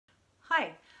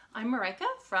Hi, I'm Marika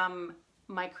from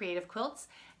My Creative Quilts,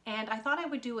 and I thought I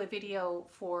would do a video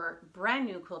for brand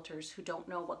new quilters who don't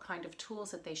know what kind of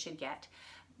tools that they should get.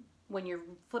 When you're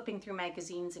flipping through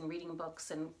magazines and reading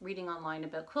books and reading online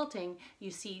about quilting,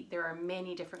 you see there are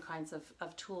many different kinds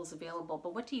of tools available,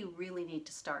 but what do you really need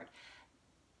to start?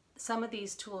 Some of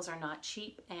these tools are not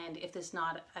cheap, and if there's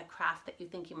not a craft that you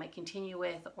think you might continue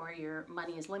with or your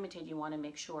money is limited, you want to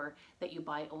make sure that you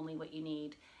buy only what you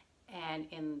need and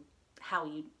in how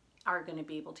you are going to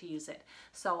be able to use it.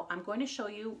 So I'm going to show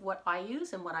you what I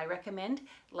use and what I recommend.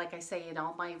 Like I say in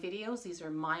all my videos, these are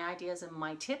my ideas and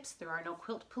my tips. There are no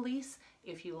quilt police.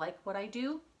 If you like what I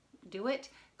do, do it,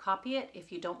 copy it.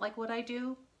 If you don't like what I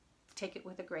do, take it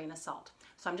with a grain of salt.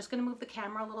 So I'm just going to move the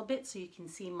camera a little bit so you can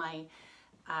see my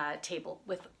table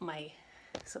with my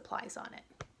supplies on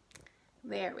it.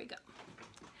 There we go.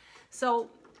 So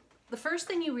the first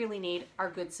thing you really need are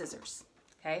good scissors.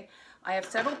 Okay, I have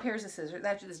several pairs of scissors.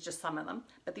 That is just some of them,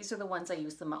 but these are the ones I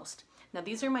use the most. Now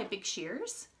these are my big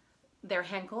shears. They're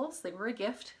Henkel's. They were a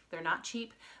gift. They're not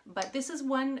cheap, but this is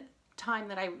one time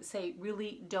that I say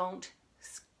really don't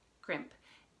scrimp.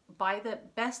 Buy the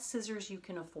best scissors you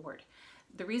can afford.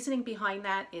 The reasoning behind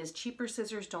that is cheaper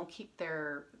scissors don't keep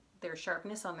their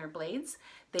sharpness on their blades.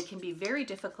 They can be very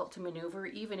difficult to maneuver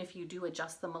even if you do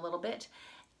adjust them a little bit,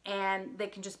 and they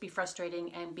can just be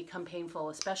frustrating and become painful,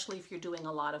 especially if you're doing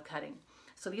a lot of cutting.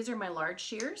 So these are my large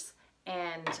shears,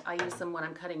 and I use them when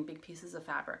I'm cutting big pieces of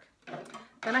fabric.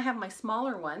 Then I have my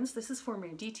smaller ones. This is for my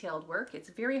detailed work.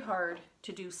 It's very hard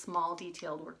to do small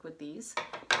detailed work with these,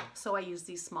 so I use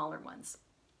these smaller ones.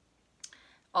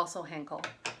 Also Henkel.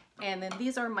 And then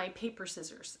these are my paper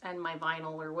scissors and my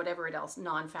vinyl or whatever it else,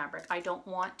 non-fabric. I don't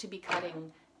want to be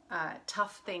cutting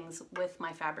tough things with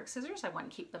my fabric scissors. I want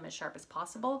to keep them as sharp as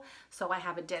possible. So I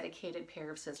have a dedicated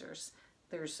pair of scissors.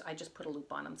 I just put a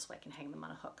loop on them so I can hang them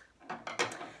on a hook.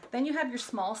 Then you have your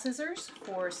small scissors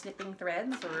for snipping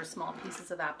threads or small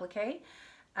pieces of applique.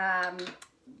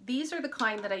 These are the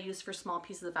kind that I use for small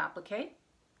pieces of applique.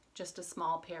 Just a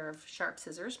small pair of sharp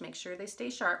scissors. Make sure they stay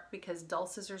sharp because dull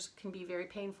scissors can be very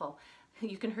painful.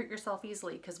 You can hurt yourself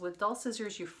easily because with dull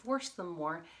scissors you force them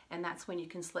more, and that's when you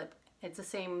can slip. It's the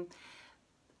same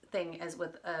thing as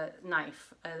with a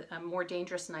knife. A more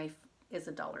dangerous knife is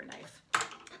a duller knife.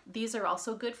 These are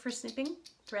also good for snipping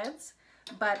threads,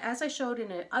 but as I showed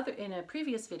in a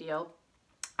previous video,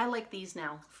 I like these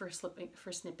now for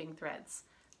snipping threads.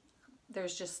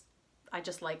 I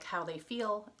just like how they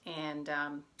feel, and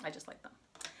I just like them.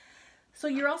 So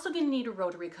you're also going to need a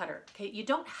rotary cutter. Okay, you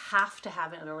don't have to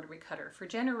have a rotary cutter. For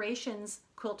generations,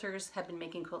 quilters have been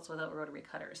making quilts without rotary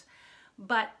cutters,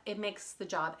 but it makes the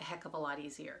job a heck of a lot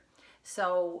easier.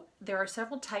 So there are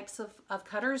several types of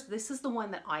cutters. This is the one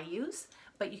that I use,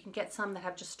 but you can get some that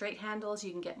have just straight handles.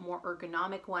 You can get more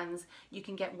ergonomic ones. You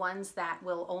can get ones that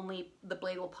the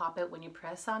blade will pop out when you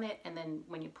press on it, and then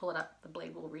when you pull it up, the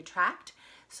blade will retract.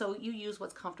 So you use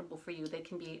what's comfortable for you. They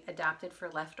can be adapted for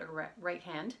left or right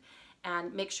hand.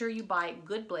 And make sure you buy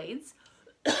good blades,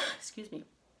 excuse me,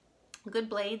 good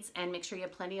blades, and make sure you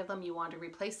have plenty of them. You want to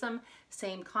replace them.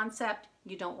 Same concept.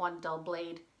 You don't want a dull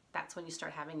blade. That's when you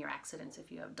start having your accidents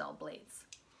if you have dull blades.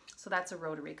 So that's a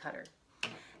rotary cutter.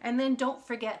 And then don't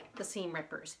forget the seam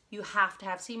rippers. You have to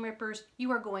have seam rippers.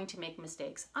 You are going to make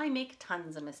mistakes. I make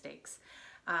tons of mistakes.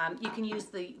 You can use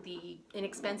the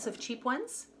inexpensive cheap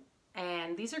ones,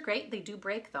 and these are great. They do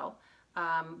break though,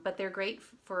 but they're great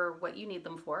for what you need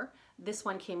them for. This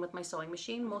one came with my sewing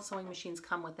machine. Most sewing machines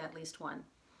come with at least one.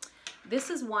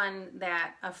 This is one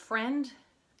that a friend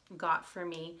got for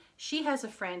me. She has a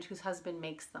friend whose husband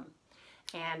makes them,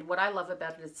 and what I love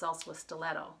about it is it's also a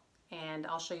stiletto, and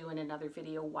I'll show you in another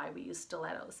video why we use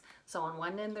stilettos. So on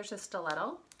one end there's a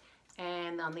stiletto,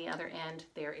 and on the other end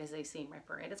there is a seam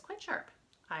ripper, and it's quite sharp.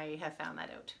 I have found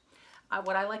that out.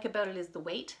 What I like about it is the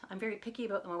weight. I'm very picky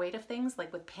about the weight of things.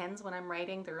 Like with pens, when I'm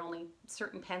writing, there are only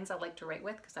certain pens I like to write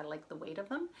with because I like the weight of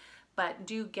them. But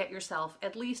do get yourself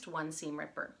at least one seam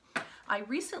ripper. I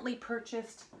recently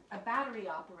purchased a battery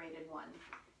operated one,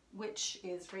 which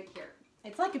is right here.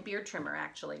 It's like a beard trimmer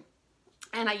actually.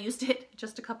 And I used it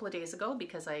just a couple of days ago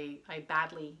because I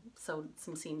badly sewed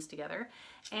some seams together.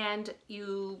 And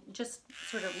you just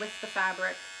sort of lift the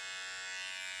fabric,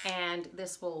 and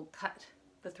this will cut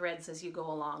the threads as you go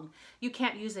along. You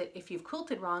can't use it if you've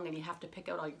quilted wrong and you have to pick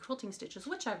out all your quilting stitches,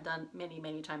 which I've done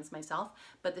many times myself,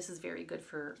 but this is very good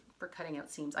for cutting out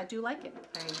seams. I do like it.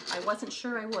 I wasn't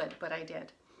sure I would, but I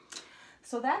did.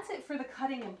 So that's it for the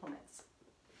cutting implements.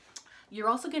 You're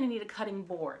also going to need a cutting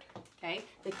board, okay?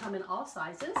 They come in all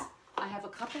sizes. I have a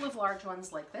couple of large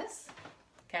ones like this,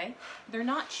 okay? They're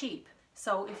not cheap.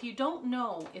 So if you don't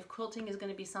know if quilting is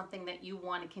going to be something that you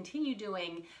want to continue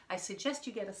doing, I suggest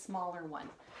you get a smaller one.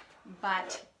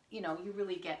 But, you know, you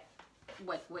really get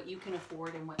what you can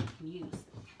afford and what you can use.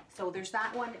 So there's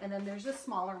that one, and then there's a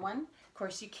smaller one. Of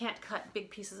course, you can't cut big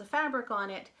pieces of fabric on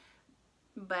it,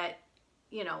 but,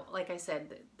 you know, like I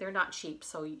said, they're not cheap,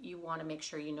 so you want to make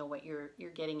sure you know what you're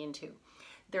getting into.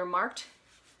 They're marked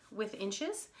with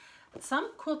inches.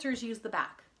 Some quilters use the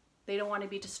back. They don't want to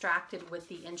be distracted with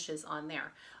the inches on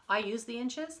there. I use the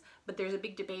inches, but there's a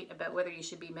big debate about whether you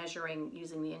should be measuring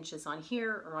using the inches on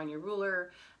here or on your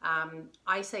ruler.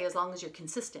 I say as long as you're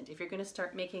consistent. If you're going to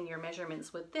start making your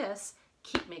measurements with this,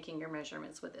 keep making your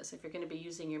measurements with this. If you're going to be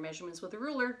using your measurements with a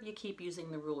ruler, you keep using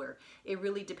the ruler. It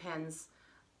really depends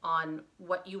on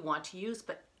what you want to use,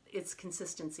 but it's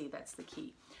consistency that's the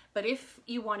key. But if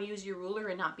you want to use your ruler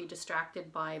and not be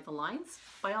distracted by the lines,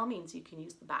 by all means you can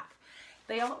use the back.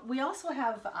 We also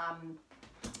have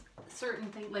certain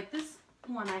things, like this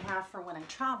one I have for when I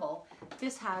travel.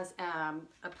 This has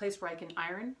a place where I can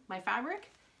iron my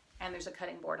fabric, and there's a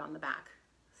cutting board on the back.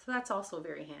 So that's also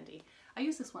very handy. I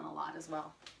use this one a lot as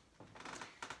well.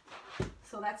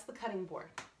 So that's the cutting board.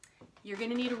 You're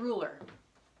going to need a ruler.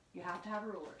 You have to have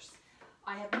rulers.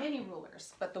 I have many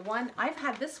rulers, but the one, I've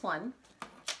had this one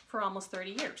for almost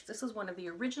 30 years. This is one of the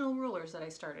original rulers that I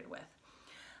started with.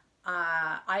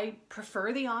 I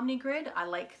prefer the Omni Grid. I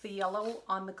like the yellow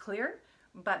on the clear,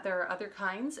 but there are other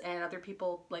kinds and other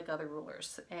people like other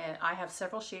rulers. And I have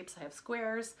several shapes. I have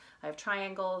squares, I have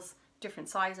triangles, different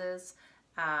sizes.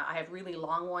 I have really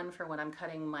long one for when I'm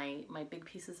cutting my big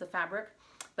pieces of fabric.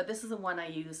 But this is the one I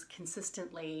use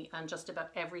consistently on just about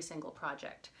every single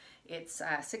project. It's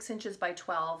 6 inches by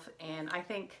 12, and I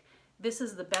think this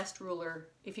is the best ruler.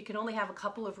 If you can only have a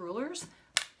couple of rulers,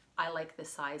 I like this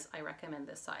size. I recommend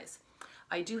this size.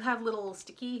 I do have little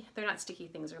sticky, they're not sticky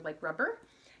things, they're like rubber.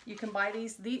 You can buy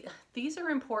these. These are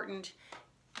important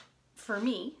for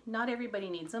me. Not everybody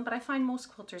needs them, but I find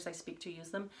most quilters I speak to use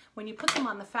them. When you put them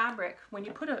on the fabric, when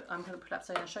you put I'm going to put it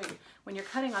upside down and show you. When you're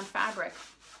cutting on fabric,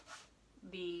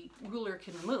 the ruler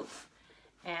can move,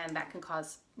 and that can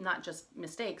cause not just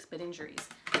mistakes but injuries.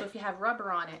 So if you have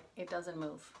rubber on it, it doesn't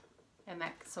move, and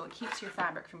so it keeps your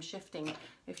fabric from shifting.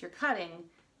 If you're cutting,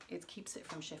 it keeps it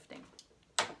from shifting.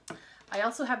 I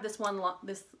also have this one,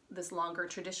 this longer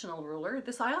traditional ruler.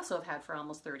 This I also have had for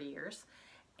almost 30 years,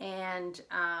 and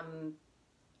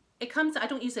it comes. I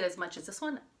don't use it as much as this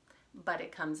one, but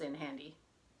it comes in handy.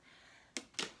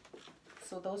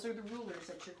 So those are the rulers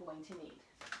that you're going to need.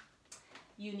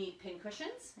 You need pin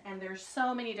cushions, and there's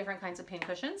so many different kinds of pin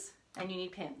cushions, and you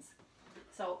need pins.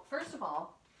 So first of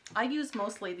all, I use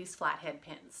mostly these flathead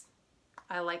pins.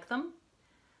 I like them.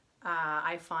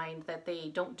 I find that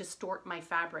they don't distort my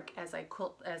fabric as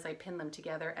I pin them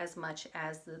together as much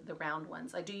as the round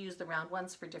ones. I do use the round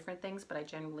ones for different things, but I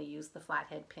generally use the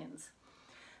flathead pins.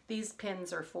 These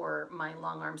pins are for my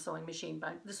long arm sewing machine,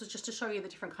 but this was just to show you the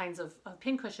different kinds of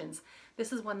pin cushions.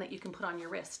 This is one that you can put on your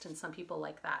wrist, and some people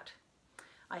like that.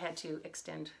 I had to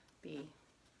extend the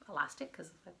elastic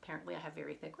because apparently I have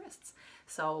very thick wrists.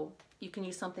 So you can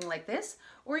use something like this,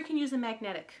 or you can use a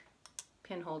magnetic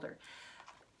pin holder.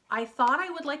 I thought I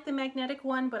would like the magnetic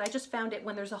one, but I just found it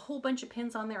when there's a whole bunch of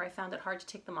pins on there, I found it hard to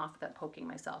take them off without poking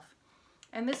myself.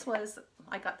 And this was,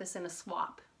 I got this in a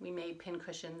swap. We made pin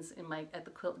cushions at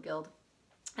the Quilt Guild,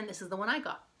 and this is the one I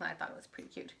got. I thought it was pretty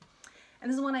cute. And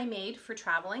this is one I made for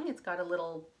traveling. It's got a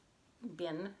little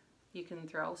bin you can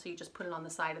throw, so you just put it on the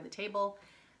side of the table,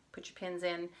 put your pins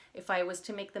in. If I was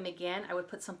to make them again, I would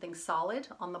put something solid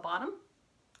on the bottom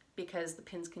because the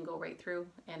pins can go right through,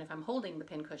 and if I'm holding the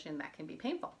pin cushion, that can be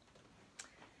painful.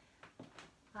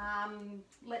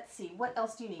 Let's see, what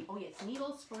else do you need? Oh yes,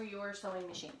 needles for your sewing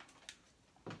machine.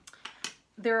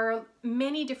 There are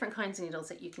many different kinds of needles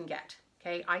that you can get.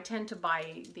 Okay, I tend to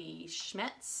buy the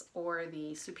Schmetz or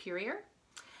the Superior,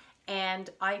 and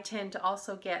I tend to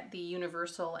also get the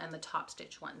universal and the top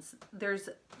stitch ones. There's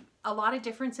a lot of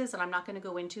differences, and I'm not going to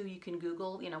go into. You can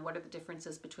Google, what are the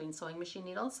differences between sewing machine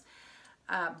needles.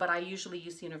 But I usually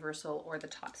use the universal or the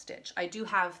top stitch. I do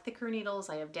have thicker needles.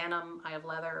 I have denim, I have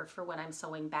leather for when I'm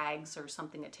sewing bags or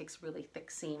something that takes really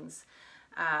thick seams.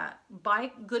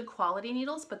 Buy good quality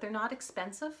needles, but they're not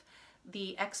expensive.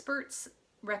 The experts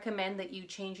recommend that you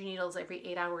change your needles every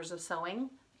 8 hours of sewing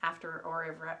after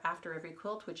every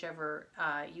quilt, whichever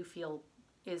you feel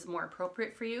is more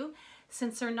appropriate for you.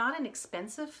 Since they're not an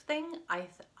expensive thing,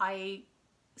 I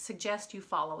suggest you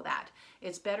follow that.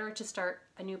 It's better to start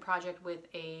a new project with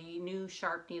a new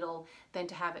sharp needle than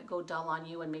to have it go dull on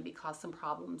you and maybe cause some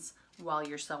problems while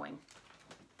you're sewing.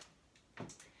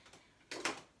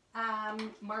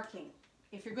 Marking.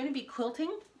 If you're going to be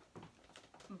quilting,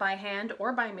 by hand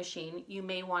or by machine, you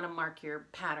may want to mark your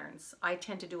patterns. I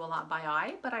tend to do a lot by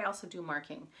eye, but I also do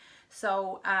marking.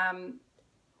 So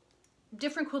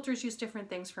different quilters use different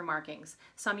things for markings.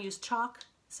 Some use chalk,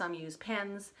 some use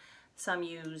pens, some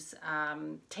use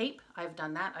tape. I've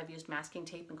done that. I've used masking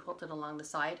tape and quilted along the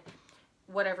side.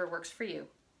 Whatever works for you.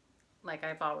 Like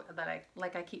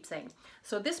I keep saying.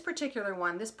 So this particular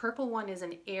one, this purple one, is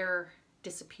an air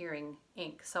disappearing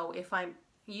ink. So if I'm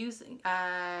using,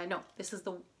 no, this is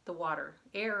the water,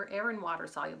 air and water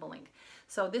soluble ink.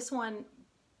 So this one,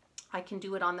 I can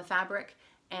do it on the fabric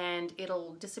and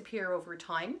it'll disappear over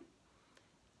time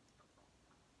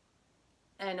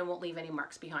and it won't leave any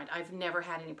marks behind. I've never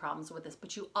had any problems with this,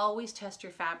 but you always test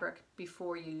your fabric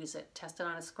before you use it. Test it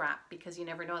on a scrap because you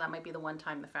never know, that might be the one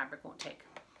time the fabric won't take.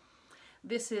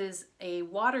 This is a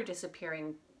water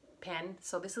disappearing pen.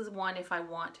 So this is one if I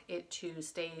want it to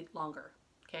stay longer.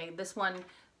 Okay, this one,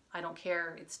 I don't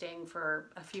care. It's staying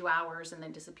for a few hours and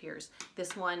then disappears.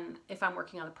 This one, if I'm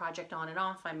working on a project on and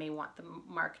off, I may want the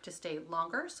mark to stay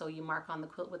longer. So you mark on the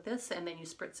quilt with this and then you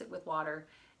spritz it with water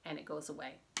and it goes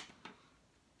away.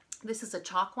 This is a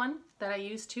chalk one that I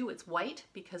use too. It's white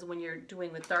because when you're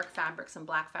doing with dark fabrics and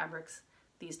black fabrics,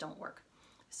 these don't work.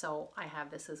 So I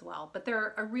have this as well. But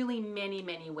there are really many,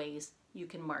 many ways you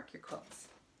can mark your quilts.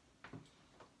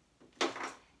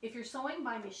 If you're sewing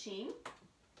by machine,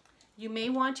 you may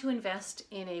want to invest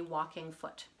in a walking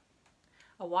foot.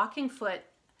 A walking foot,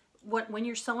 when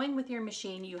you're sewing with your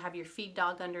machine, you have your feed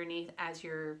dog underneath as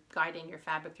you're guiding your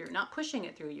fabric through. Not pushing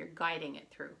it through, you're guiding it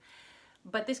through.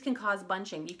 But this can cause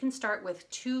bunching. You can start with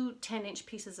two 10-inch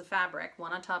pieces of fabric,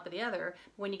 one on top of the other.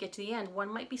 When you get to the end,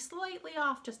 one might be slightly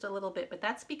off just a little bit, but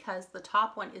that's because the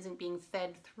top one isn't being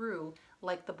fed through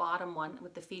like the bottom one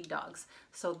with the feed dogs.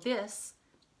 So this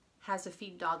has a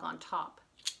feed dog on top.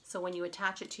 So when you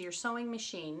attach it to your sewing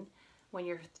machine, when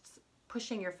you're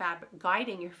pushing your fabric,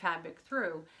 guiding your fabric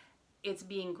through, it's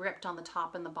being gripped on the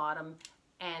top and the bottom,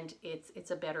 and it's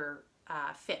a better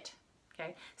fit.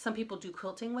 Okay. Some people do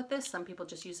quilting with this. Some people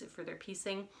just use it for their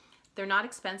piecing. They're not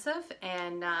expensive,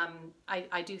 and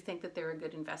I do think that they're a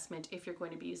good investment if you're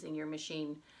going to be using your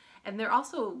machine. And they're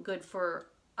also good for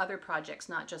other projects,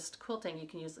 not just quilting. You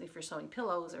can use it if you're sewing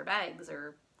pillows or bags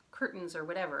or curtains or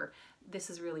whatever. This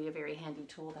is really a very handy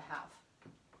tool to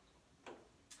have.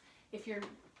 If you're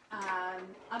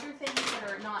other things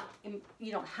that are not,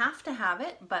 you don't have to have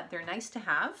it, but they're nice to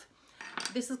have.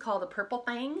 This is called a purple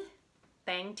thang.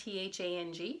 Thang,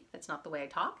 T-H-A-N-G. That's not the way I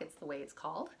talk, it's the way it's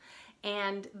called.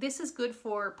 And this is good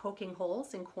for poking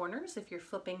holes in corners if you're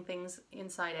flipping things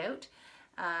inside out.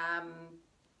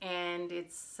 And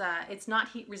it's not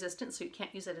heat resistant, so you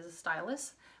can't use it as a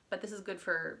stylus. But this is good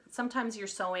for, sometimes you're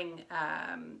sewing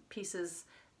pieces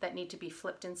that need to be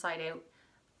flipped inside out,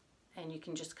 and you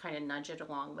can just kind of nudge it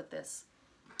along with this.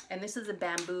 And this is a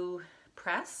bamboo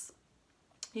press.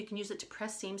 You can use it to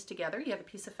press seams together. You have a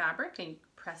piece of fabric and you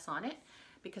press on it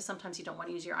because sometimes you don't want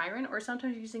to use your iron, or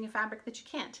sometimes you're using a fabric that you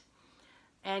can't.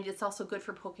 And it's also good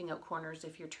for poking out corners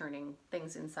if you're turning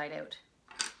things inside out.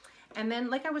 And then,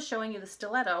 like I was showing you the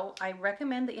stiletto, I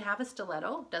recommend that you have a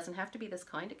stiletto. It doesn't have to be this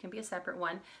kind, it can be a separate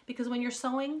one, because when you're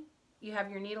sewing, you have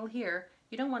your needle here.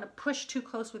 You don't want to push too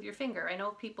close with your finger. I know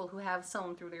people who have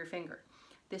sewn through their finger.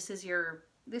 This is your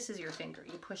finger.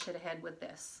 You push it ahead with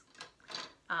this.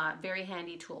 Very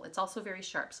handy tool. It's also very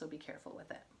sharp, so be careful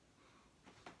with it.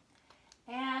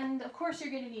 And of course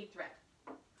you're going to need thread.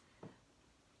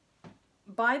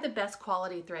 Buy the best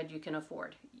quality thread you can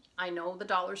afford. I know the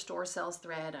dollar store sells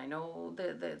thread. I know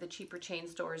the cheaper chain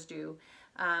stores do.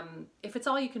 If it's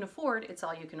all you can afford, it's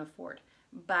all you can afford.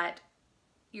 But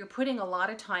you're putting a lot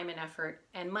of time and effort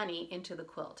and money into the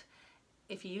quilt.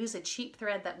 If you use a cheap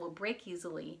thread that will break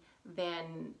easily,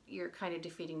 then you're kind of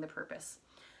defeating the purpose.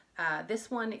 This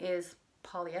one is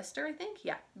polyester, I think.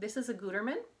 Yeah, this is a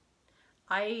Gutermann.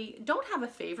 I don't have a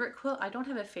favorite quilt. I don't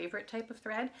have a favorite type of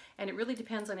thread, and it really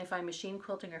depends on if I'm machine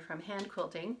quilting or if I'm hand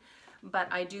quilting. But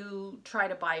I do try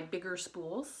to buy bigger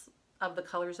spools of the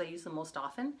colors I use the most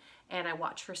often, and I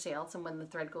watch for sales, and when the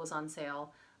thread goes on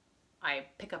sale, I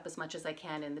pick up as much as I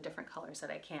can in the different colors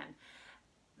that I can.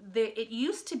 It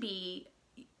used to be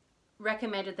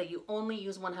recommended that you only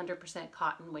use 100%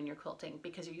 cotton when you're quilting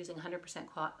because you're using 100%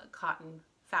 cotton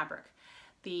fabric.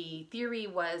 The theory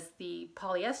was the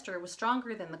polyester was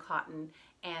stronger than the cotton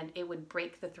and it would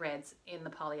break the threads in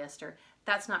the polyester.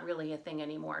 That's not really a thing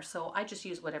anymore, so I just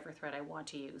use whatever thread I want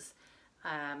to use.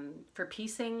 For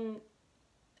piecing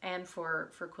and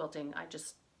for quilting, I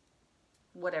just,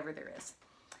 whatever there is.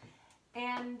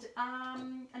 And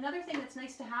another thing that's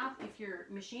nice to have if you're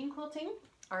machine quilting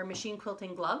are machine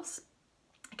quilting gloves.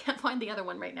 I can't find the other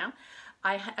one right now.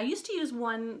 I used to use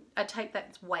a type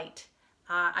that's white.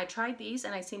 I tried these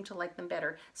and I seem to like them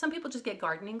better. Some people just get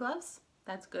gardening gloves.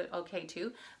 That's good, okay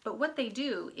too. But what they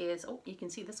do is, oh, you can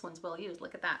see this one's well used,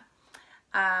 look at that.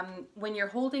 When you're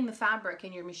holding the fabric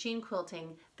and you're machine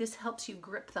quilting, this helps you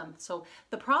grip them. So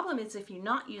the problem is if you're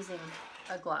not using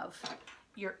a glove,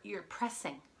 you're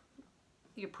pressing.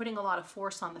 You're putting a lot of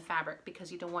force on the fabric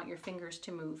because you don't want your fingers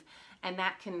to move. And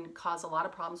that can cause a lot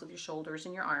of problems with your shoulders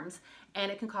and your arms,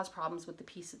 and it can cause problems with the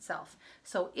piece itself.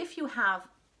 So if you have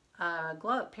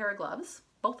a pair of gloves,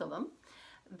 both of them,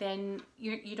 then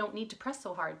you don't need to press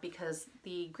so hard because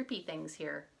the grippy things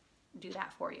here do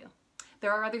that for you.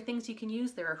 There are other things you can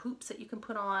use. There are hoops that you can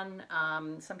put on.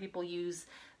 Some people use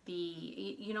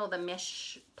the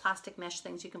mesh, plastic mesh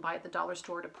things you can buy at the dollar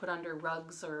store to put under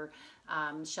rugs or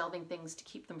shelving things to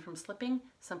keep them from slipping.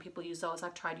 Some people use those.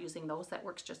 I've tried using those. That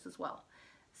works just as well.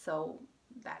 So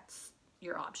that's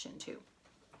your option too.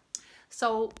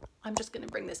 So I'm just going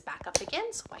to bring this back up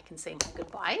again so I can say my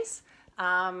goodbyes.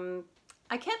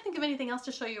 I can't think of anything else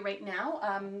to show you right now.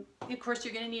 Of course,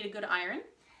 you're going to need a good iron.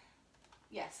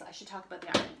 Yes, I should talk about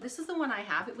the iron. This is the one I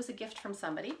have. It was a gift from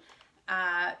somebody.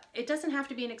 It doesn't have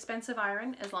to be an expensive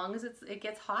iron as long as it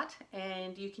gets hot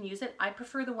and you can use it. I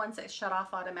prefer the ones that shut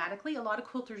off automatically. A lot of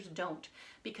quilters don't,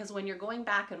 because when you're going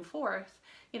back and forth,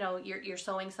 you know, you're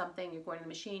sewing something, you're going to the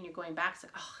machine, you're going back, it's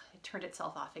like, oh, it turned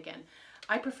itself off again.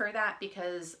 I prefer that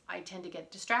because I tend to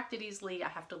get distracted easily. I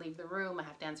have to leave the room. I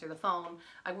have to answer the phone.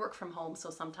 I work from home, so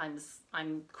sometimes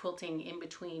I'm quilting in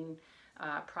between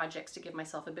projects to give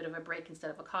myself a bit of a break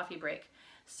instead of a coffee break.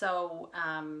 So,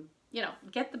 you know,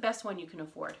 get the best one you can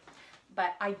afford.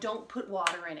 But I don't put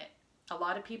water in it. A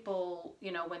lot of people,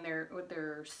 you know, when they're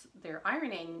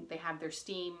ironing, they have their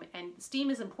steam, and steam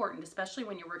is important, especially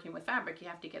when you're working with fabric. You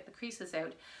have to get the creases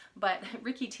out. But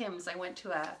Ricky Timms, I went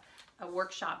to a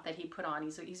workshop that he put on.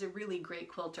 He's a really great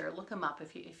quilter. Look him up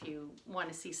if you want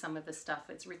to see some of his stuff.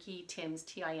 It's Ricky Timms,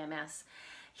 T-I-M-S.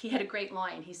 He had a great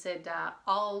line. He said,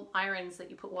 all irons that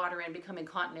you put water in become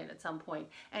incontinent at some point.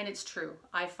 And it's true.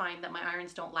 I find that my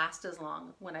irons don't last as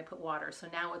long when I put water. So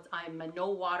now I'm a no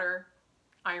water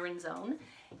iron zone.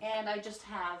 And I just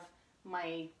have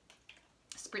my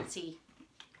spritzy.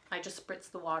 I just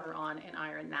spritz the water on and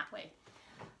iron that way.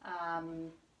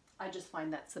 I just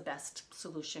find that's the best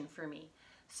solution for me.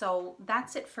 So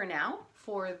that's it for now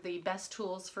for the best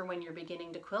tools for when you're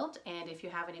beginning to quilt. And if you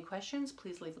have any questions,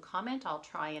 please leave a comment. I'll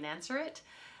try and answer it.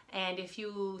 And if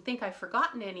you think I've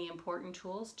forgotten any important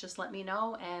tools, just let me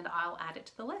know and I'll add it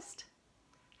to the list.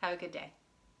 Have a good day.